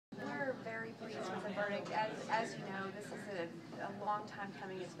verdict. As you know, this is a long time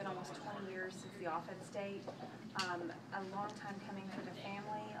coming. It's been almost 20 years since the offense date. A long time coming for the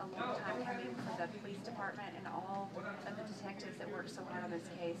family, a long time coming for the police department and all of the detectives that worked so hard on this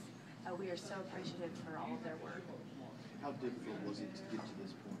case. We are so appreciative for all of their work. How difficult was it to get to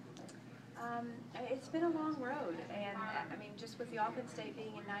this point? It's been a long road, and I mean, just with the offense date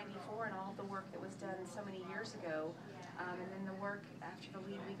being in '94 and all of the work that was done so many years ago, and then the work after the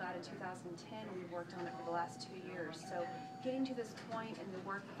lead we got in 2010, we worked on it for the last 2 years. So getting to this point and the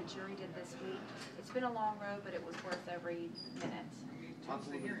work that the jury did this week, it's been a long road, but it was worth every minute. Talk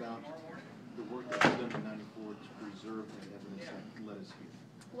a little bit about the work that was done in '94 to preserve the evidence that led us here.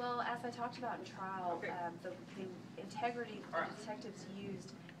 Well, as I talked about in trial, the integrity that the detectives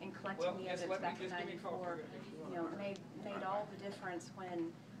used in collecting the evidence back in '94, made all the difference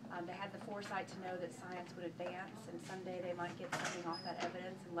when they had the foresight to know that science would advance and someday they might get something off that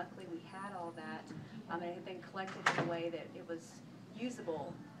evidence. And luckily, we had all that, and it had been collected in a way that it was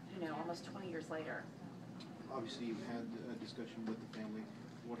usable, almost 20 years later. Obviously, you've had a discussion with the family.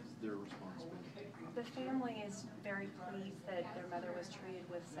 What has their response been? The family is very pleased that their mother was treated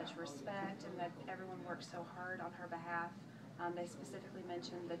with such respect and that everyone worked so hard on her behalf. They specifically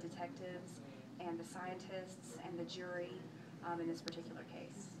mentioned the detectives and the scientists and the jury in this particular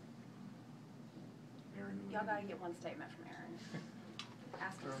case. Y'all got to get one statement from Aaron.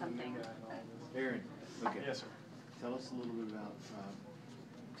 Ask him something. Aaron, okay. Yes, sir. Tell us a little bit about,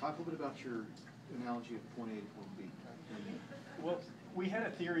 talk a little bit about your analogy of point A to point B. Well, we had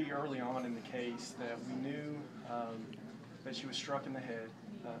a theory early on in the case that we knew that she was struck in the head,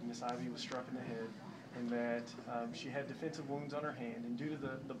 Miss Ivey was struck in the head, and that she had defensive wounds on her hand. And due to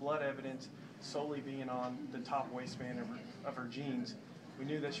the blood evidence solely being on the top waistband of her jeans, we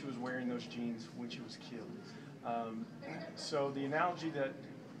knew that she was wearing those jeans when she was killed. So the analogy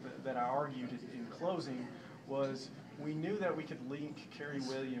that I argued in closing was we knew that we could link Kerry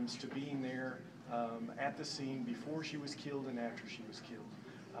Williams to being there at the scene before she was killed and after she was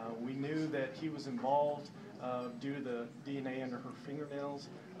killed. We knew that he was involved due to the DNA under her fingernails.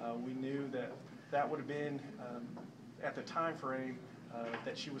 We knew that would have been at the time frame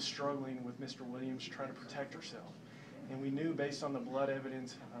that she was struggling with Mr. Williams trying to protect herself. And we knew based on the blood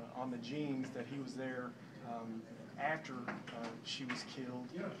evidence on the jeans that he was there after she was killed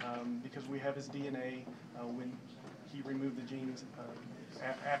because we have his DNA when he removed the jeans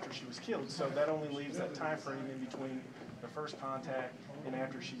after she was killed. So that only leaves that time frame in between the first contact and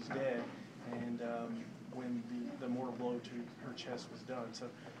after she's dead and when the mortal blow to her chest was done. So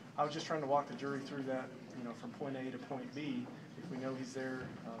I was just trying to walk the jury through that, from point A to point B. If we know he's there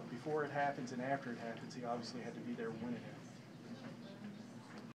before it happens and after it happens, he obviously had to be there when it happened.